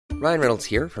Ryan Reynolds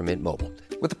here from Mint Mobile.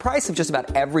 With the price of just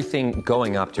about everything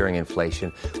going up during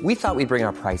inflation, we thought we'd bring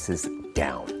our prices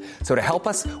down. So to help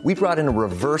us, we brought in a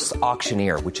reverse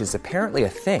auctioneer, which is apparently a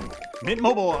thing. Mint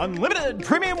Mobile Unlimited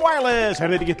Premium Wireless. How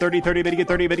to get 30, 30, bit to get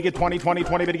 30, bit to get 20, 20,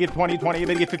 20, bit to get 20, 20,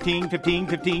 bit to get 15, 15,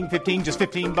 15, 15, just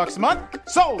 $15 a month?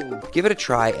 Sold! Give it a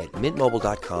try at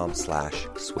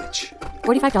mintmobile.com/switch.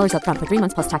 $45 up front for 3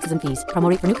 months plus taxes and fees. Promo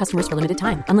rate for new customers for limited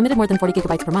time. Unlimited more than 40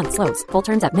 gigabytes per month. Slows full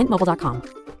terms at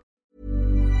mintmobile.com.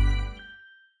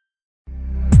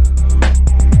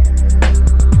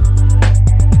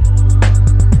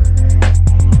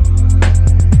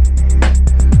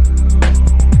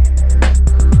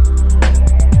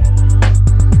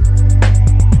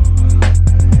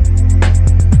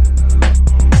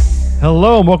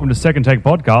 Hello and welcome to Second Take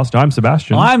Podcast. I'm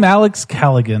Sebastian. I'm Alex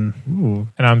Callaghan. Ooh.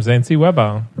 And I'm Zancy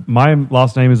Weber. My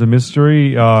last name is a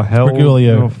mystery.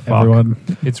 Regulio, everyone.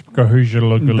 It's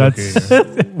Gahuja.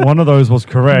 That's one of those was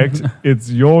correct. It's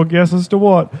your guess as to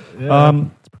what. Yeah.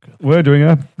 We're doing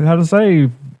a how to say,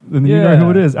 and you know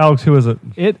who it is. Alex, who is it?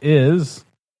 It is.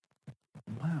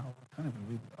 Wow.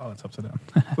 Oh, it's upside down.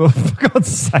 For God's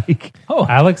sake. Oh,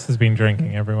 Alex has been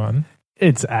drinking, everyone.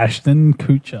 It's Ashton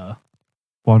Kutcher.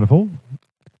 Wonderful.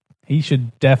 He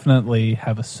should definitely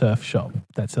have a surf shop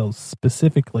that sells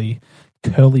specifically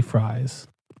curly fries.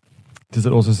 Does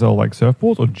it also sell like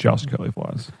surfboards or just curly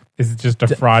fries? Is it just a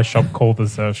fry shop called the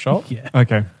Surf Shop? Yeah.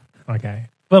 Okay. Okay.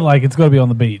 But like it's got to be on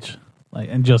the beach, like,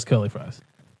 and just curly fries.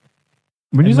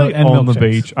 When you say on the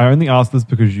beach, I only ask this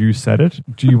because you said it.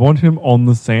 Do you want him on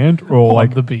the sand or On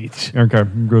like the beach? Okay,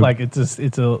 good. Like it's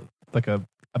a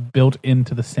built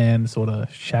into the sand sort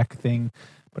of shack thing.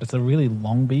 But it's a really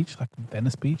long beach, like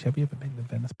Venice Beach. Have you ever been to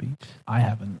Venice Beach? I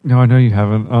haven't. No, I know you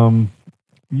haven't.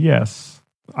 Yes,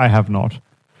 I have not.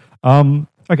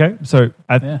 Okay, so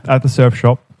at the surf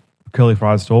shop, curly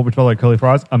fries store, which, by the way, curly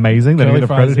fries, amazing. They don't get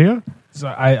credit here. So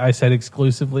I said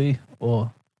exclusively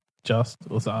or just,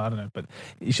 or so, I don't know, but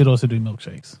you should also do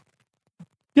milkshakes.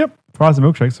 Yep, fries and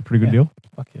milkshakes, a pretty good deal.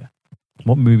 Fuck yeah.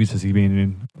 What movies has he been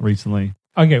in recently?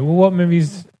 Okay, well, what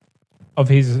movies of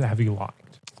his have you liked?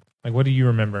 Like, what do you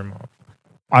remember him of?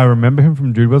 I remember him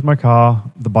from Dude, Where's My Car,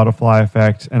 The Butterfly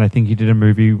Effect, and I think he did a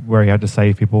movie where he had to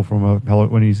save people from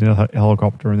when he's in a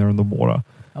helicopter and they're in the water.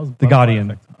 That was The Guardian.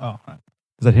 Effect. Oh, right.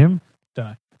 Is that him?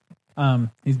 Don't know.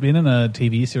 He's been in a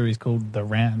TV series called The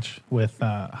Ranch with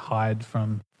Hyde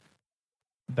from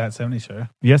That 70s Show.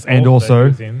 Yes, and He also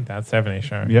was in That 70s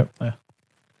Show. Yep. Yeah.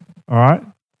 All right.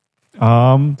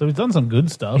 So he's done some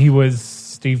good stuff. He was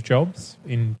Steve Jobs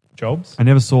in Jobs. I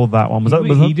never saw that one.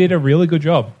 He did a really good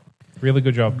job. Really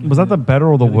good job. Was that the better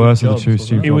or the Really worst good of the two jobs,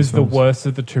 Steve wasn't Jobs It was the films? worst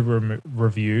of the two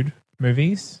reviewed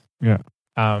movies. Yeah.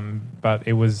 But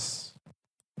it was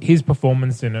his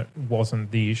performance in it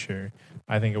wasn't the issue.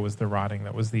 I think it was the writing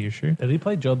that was the issue. Did he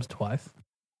play Jobs twice?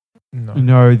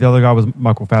 No, the other guy was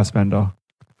Michael Fassbender.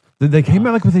 They came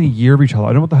out like within a year of each other. I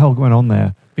don't know what the hell went on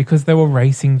there. Because they were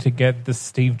racing to get the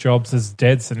Steve Jobs as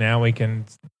dead, so now we can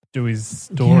do his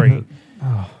story.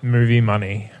 Movie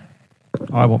money.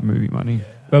 I want movie money.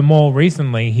 But more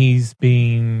recently, he's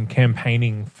been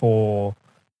campaigning for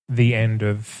the end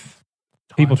of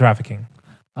people trafficking.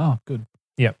 Oh, good.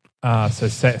 Yep. So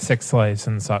sex slaves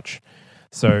and such.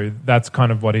 So that's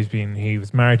kind of what he's been. He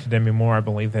was married to Demi Moore. I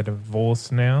believe they're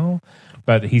divorced now.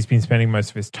 But he's been spending most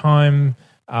of his time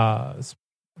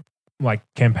like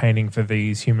campaigning for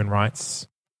these human rights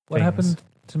What things. happened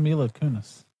to Mila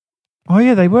Kunis? Oh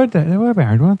yeah, they were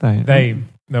married, weren't they? They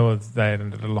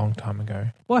ended a long time ago.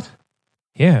 What?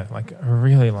 Yeah, like a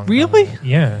really long Really? time ago.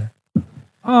 Yeah.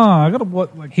 Oh, I got to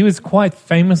what? Like He was quite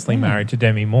famously married to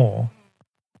Demi Moore.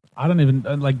 I don't even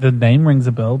like the name rings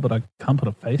a bell, but I can't put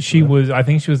a face. She to it. I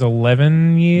think she was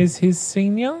 11 years his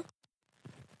senior.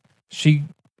 She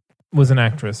was an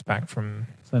actress back from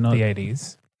So not, the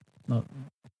 80s. not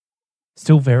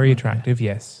Still very attractive,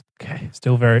 yes. okay.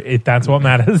 Still very, that's what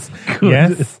matters.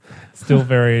 Yes. Still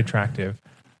very attractive.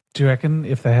 Do you reckon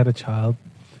if they had a child?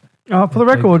 For the They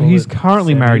record, call he's it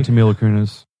currently Sandy. married to Mila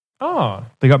Kunis. Oh.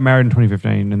 They got married in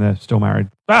 2015 and they're still married.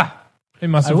 He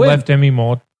must I have win. left Demi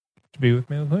Moore to be with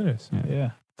Mila Kunis.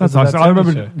 Yeah, That's Because nice. of that I 70s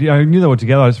remember, show. yeah, I knew they were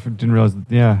together. I just didn't realize that,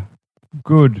 yeah.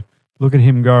 Good. Look at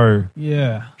him go.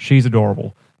 Yeah. She's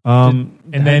adorable. And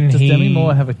then does he... Demi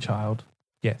Moore have a child?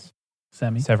 Yes.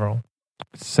 Sammy. Several.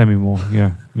 Semi Moore.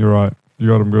 Yeah, you're right. You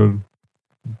got him good.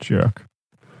 Jerk.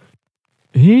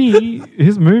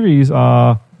 His movies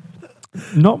are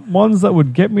not ones that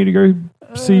would get me to go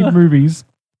see movies.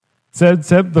 Said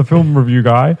Seb, the film review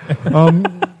guy.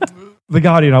 The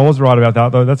Guardian, I was right about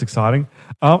that, though. That's exciting.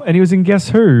 And he was in Guess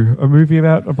Who, a movie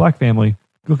about a black family.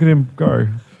 Look at him go.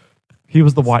 He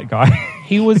was the white guy.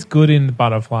 He was good in the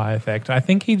Butterfly Effect. I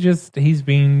think he's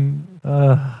been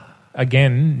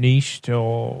again niched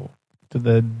or To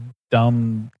the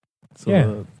dumb sort yeah,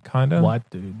 of kind of white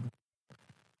dude.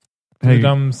 the Hey,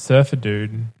 dumb surfer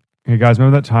dude. hey guys,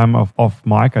 remember that time off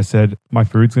mic? I said my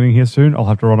food's getting here soon. I'll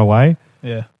have to run away.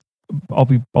 Yeah. I'll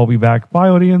be back. Bye,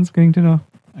 audience. Getting dinner.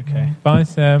 Okay. Bye,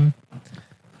 Sam.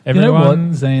 You know Everyone,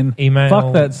 what, Zane? email.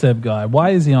 Fuck that Seb guy.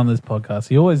 Why is he on this podcast?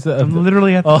 He always. I'm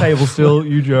literally at the Oh. table still.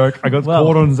 You jerk. I got Well.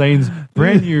 caught on Zane's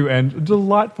brand new and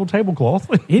delightful tablecloth.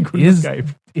 It Couldn't is. escape.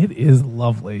 It is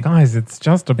lovely, Guys, it's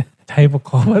just a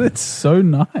tablecloth. but it's so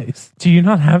nice. Do you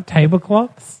not have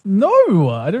tablecloths? No,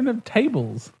 I don't have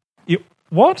tables.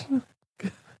 What? Do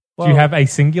you have a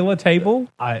singular table?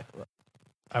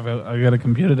 I've got a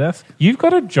computer desk. You've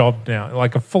got a job now,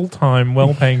 like a full-time,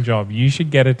 well-paying job. You should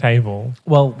get a table.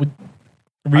 Well,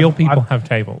 Real people have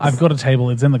tables. I've got a table.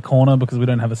 It's in the corner because we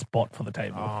don't have a spot for the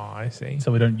table, Oh, I see.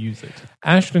 so we don't use it.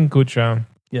 Ashton Kutcher.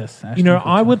 Yes, You know,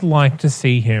 Ashton I Kutcher. would like to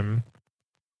see him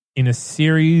in a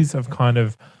series of kind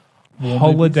of War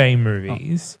holiday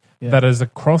movies yeah. that is a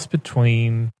cross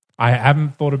between, I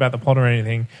haven't thought about the plot or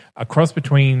anything, a cross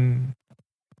between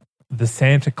the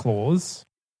Santa Claus,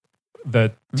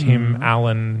 the Tim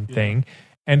Allen thing,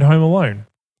 and Home Alone.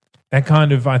 That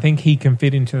kind of, I think he can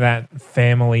fit into that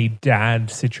family dad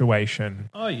situation.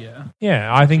 Oh yeah.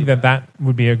 Yeah, I think that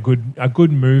would be a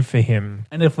good move for him.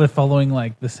 And if we're following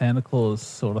like the Santa Claus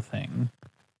sort of thing,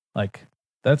 like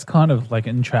that's kind of like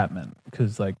entrapment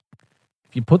because like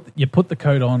if you put the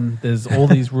coat on, there's all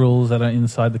these rules that are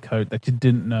inside the coat that you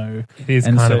didn't know. It is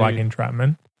And kind of so- like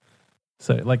entrapment.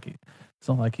 So like it's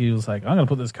not like he was like, I'm going to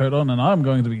put this coat on and I'm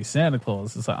going to be Santa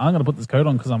Claus. It's like, I'm going to put this coat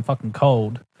on because I'm fucking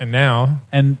cold. And now,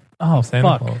 And, oh, Santa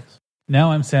fuck. Claus.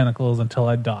 Now I'm Santa Claus until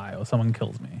I die or someone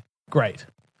kills me. Great.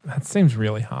 That seems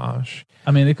really harsh.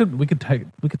 I mean, we could take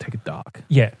it dark.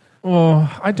 Yeah.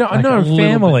 Oh, I don't. I Like know a little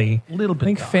family. bit- little bit I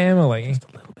think dark. family. Just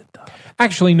a little bit dark.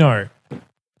 Actually, no.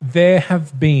 There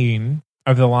have been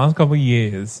over the last couple of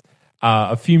years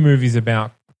a few movies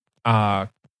about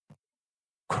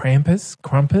Krampus,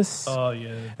 Oh,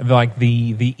 yeah. like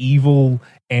the evil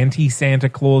anti-Santa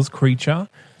Claus creature.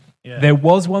 Yeah. There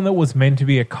was one that was meant to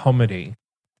be a comedy,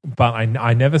 but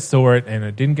I never saw it and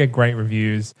it didn't get great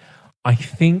reviews. I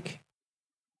think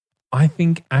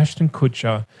Ashton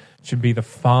Kutcher should be the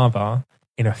father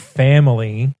in a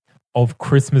family of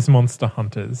Christmas monster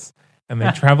hunters, and they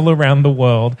travel around the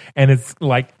world, and it's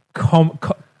like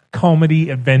comedy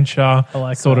adventure I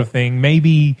like sort that. of thing.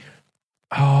 Maybe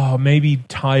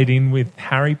tied in with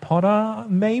Harry Potter.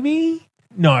 Maybe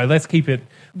no. Let's keep it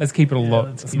a lot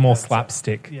let's keep more that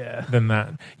slapstick Yeah. than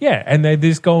that. Yeah, and they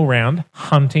just go around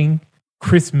hunting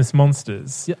Christmas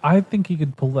monsters. Yeah, I think he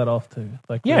could pull that off too.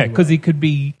 Like, Yeah, really because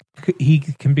well. he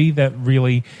can be that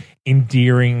really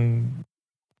endearing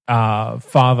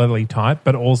fatherly type,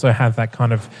 but also have that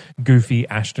kind of goofy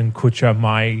Ashton Kutcher,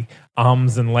 my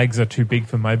arms and legs are too big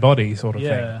for my body sort of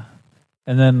thing. Yeah.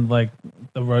 And then like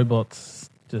the robots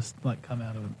just like come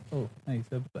out of it. Oh, hey,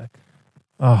 Seb's back.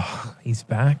 Oh, he's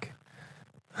back.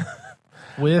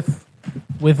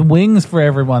 With wings for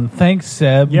everyone. Thanks,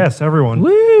 Seb. Yes, everyone.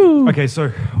 Woo! Okay,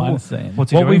 so Minus Zane.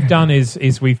 what's he What doing? we've done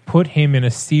is we've put him in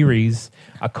a series,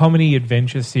 a comedy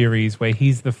adventure series where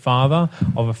he's the father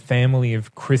of a family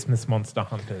of Christmas monster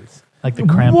hunters. Like the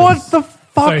Krampus. What the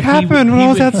fuck So he- happened when he I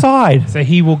was would- outside? So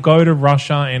he will go to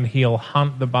Russia and he'll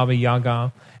hunt the Baba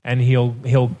Yaga and he'll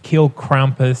kill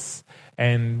Krampus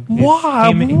and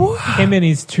Why? him and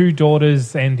his two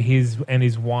daughters and his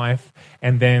wife,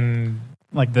 and then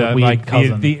Like the weird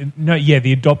cousin.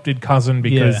 the adopted cousin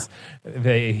because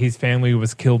his family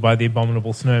was killed by the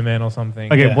abominable snowman or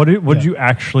something. Okay, Yeah. what did Yeah. you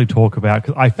actually talk about?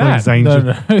 Because I feel That. like Zane's No,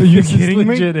 just, no. Are you This is kidding me?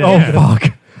 legit, Oh, yeah.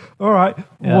 fuck. All right.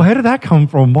 Yeah. Well, how did that come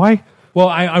from? Why? Well,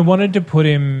 I wanted to put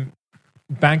him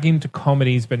back into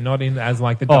comedies, but not in as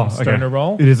like the dumb stoner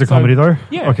role. It is a So- comedy, though?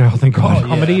 Yeah. Okay, I'll think God.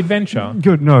 comedy adventure.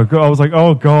 Good, no. Good. I was like,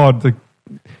 oh, God.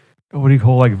 What do you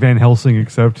call like Van Helsing,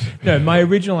 except... No, my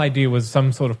original idea was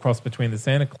some sort of cross between the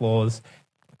Santa Claus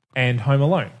and Home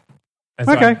Alone. And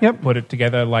so Okay, I yep. put it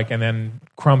together, like, and then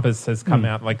Krampus has come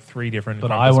out like 3 different.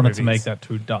 But Krampus I wanted to movies. make that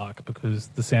too dark because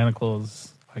the Santa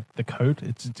Claus, like the coat,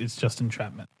 it's just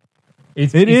entrapment.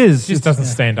 It is. Just doesn't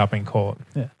stand up in court.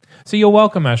 Yeah. So you're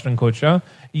welcome, Ashton Kutcher,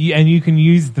 and you can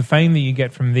use the fame that you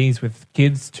get from these with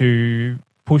kids to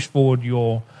push forward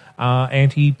your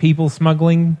anti-people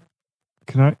smuggling.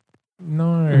 Can I...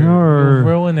 No, No. you'll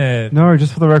ruin it. No,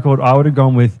 just for the record, I would have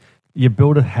gone with you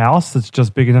build a house that's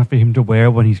just big enough for him to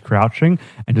wear when he's crouching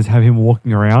and just have him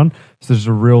walking around. So there's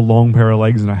a real long pair of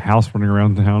legs and a house running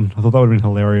around town. I thought that would have been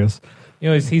hilarious.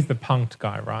 he's the punked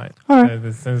guy, right? All right.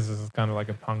 This is kind of like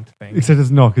a punked thing. Except it's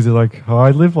not, because he's like, oh,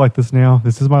 I live like this now.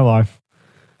 This is my life.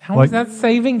 How is that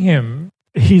saving him?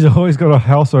 He's always got a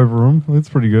house over him. That's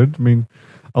pretty good. I mean,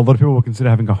 a lot of people will consider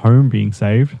having a home being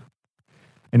saved.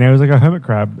 And now he's like a hermit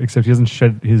crab, except he doesn't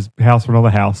shed his house for another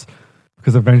house.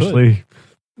 Because eventually,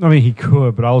 I mean, he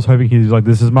could, but I was hoping he's like,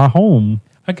 this is my home.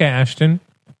 Okay, Ashton,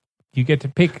 you get to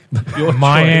pick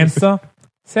my answer,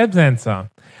 Seb's answer.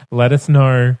 Let us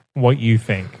know what you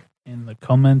think. In the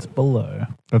comments below.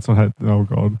 That's not how, oh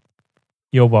God.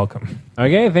 You're welcome.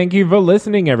 Okay, thank you for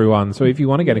listening, everyone. So if you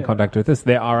want to get in contact with us,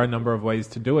 there are a number of ways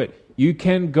to do it. You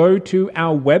can go to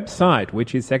our website,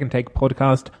 which is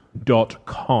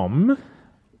secondtakepodcast.com.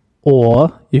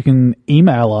 Or you can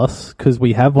email us, because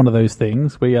we have one of those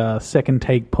things. We are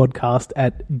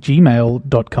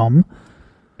secondtakepodcast@gmail.com.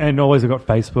 And always I've got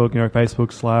Facebook,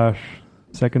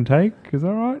 Facebook/Second Take. Is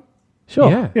that right?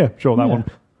 Sure. Yeah. Sure, that one.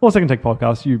 Or Second Take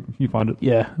Podcast, you find it.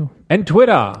 Yeah. And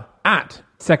Twitter,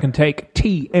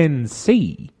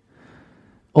 @SecondTakeTNC.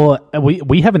 Or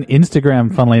we have an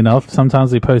Instagram, funnily enough.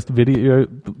 Sometimes we post video.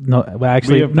 No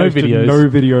videos. No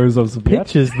videos of some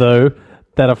Pictures, though,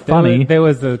 that are funny. There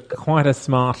was quite a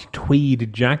smart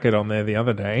tweed jacket on there the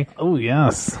other day. Oh,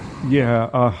 yes. Yeah,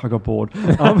 I got bored.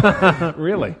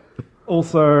 Really?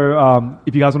 Also,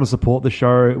 if you guys want to support the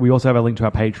show, we also have a link to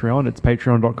our Patreon. It's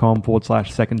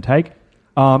patreon.com/Second Take.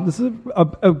 This is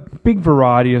a big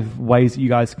variety of ways that you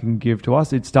guys can give to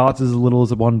us. It starts as little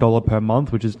as $1 per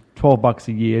month, which is $12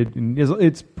 a year. And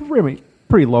it's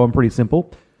pretty low and pretty simple.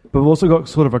 But we've also got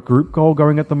sort of a group goal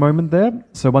going at the moment there.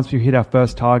 So once we hit our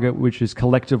first target, which is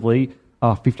collectively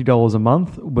 $50 a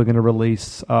month, we're going to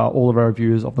release all of our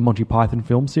reviews of the Monty Python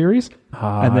film series.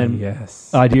 And then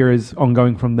yes. the idea is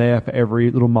ongoing from there. For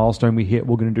every little milestone we hit,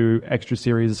 we're going to do extra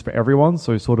series for everyone.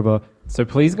 So sort of a... So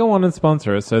please go on and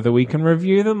sponsor us so that we can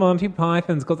review the Monty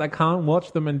Pythons, because I can't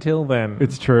watch them until then.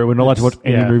 It's true. We're not allowed to watch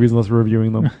any movies unless we're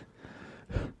reviewing them.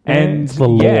 And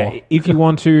if you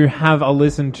want to have a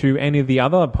listen to any of the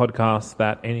other podcasts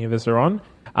that any of us are on,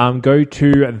 go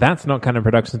to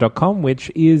that'snotcanonproductions.com,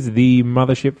 which is the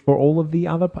mothership for all of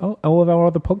our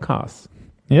other podcasts.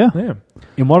 Yeah.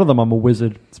 In one of them, I'm a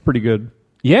wizard. It's pretty good.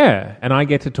 Yeah, and I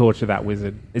get to torture that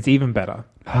wizard. It's even better.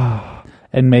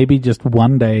 And maybe just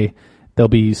one day there'll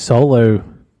be solo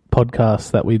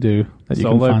podcasts that we do that you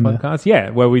can find. Solo podcasts, yeah,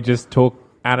 where we just talk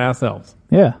at ourselves.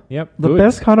 Yeah. Yep. The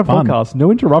best kind of podcast.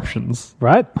 No interruptions.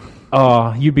 Right?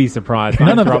 Oh, you'd be surprised.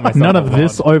 None of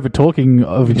this over talking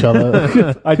of each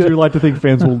other. I do like to think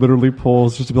fans will literally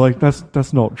pause just to be like,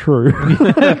 that's not true.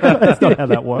 That's not how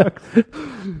that works.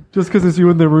 Just because it's you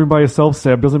in the room by yourself,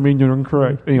 Seb, doesn't mean you're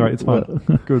incorrect. Anyway, it's fine.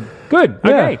 Good.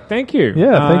 Okay, thank you.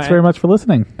 Yeah, thanks very much for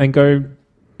listening. And go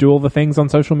do all the things on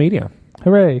social media.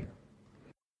 Hooray. Good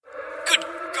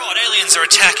God, aliens are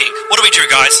attacking. What do we do,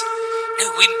 guys? No,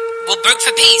 we'll broke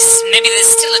for peace. Maybe there's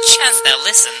still a chance they'll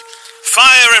listen.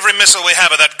 Fire every missile we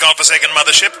have at that godforsaken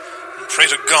mothership, and pray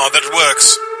to God that it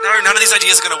works. No, none of these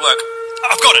ideas are going to work.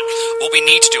 I've got it. What we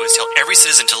need to do is tell every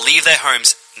citizen to leave their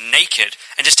homes naked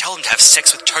and just tell them to have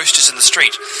sex with toasters in the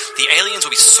street. The aliens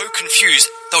will be so confused,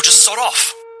 they'll just sod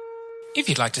off. If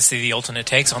you'd like to see the alternate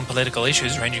takes on political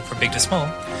issues ranging from big to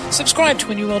small, subscribe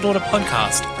to A New World Order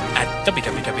podcast at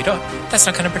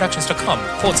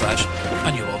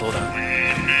www.that'snotcanonproductions.com/A New World Order.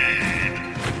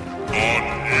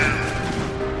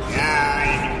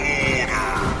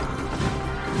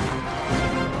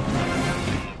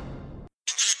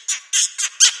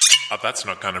 That's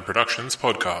Not Canon Productions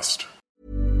podcast.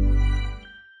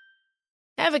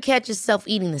 Ever catch yourself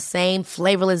eating the same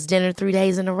flavorless dinner 3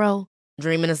 days in a row?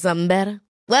 Dreaming of something better?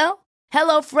 Well,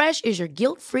 HelloFresh is your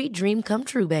guilt-free dream come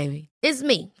true, baby. It's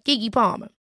me, Keke Palmer.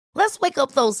 Let's wake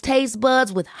up those taste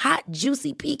buds with hot,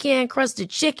 juicy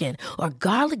pecan-crusted chicken or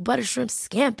garlic butter shrimp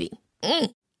scampi.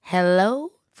 Hello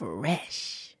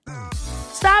Fresh.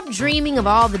 Stop dreaming of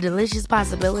all the delicious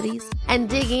possibilities and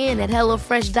dig in at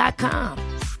HelloFresh.com.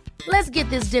 Let's get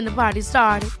this dinner party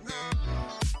started.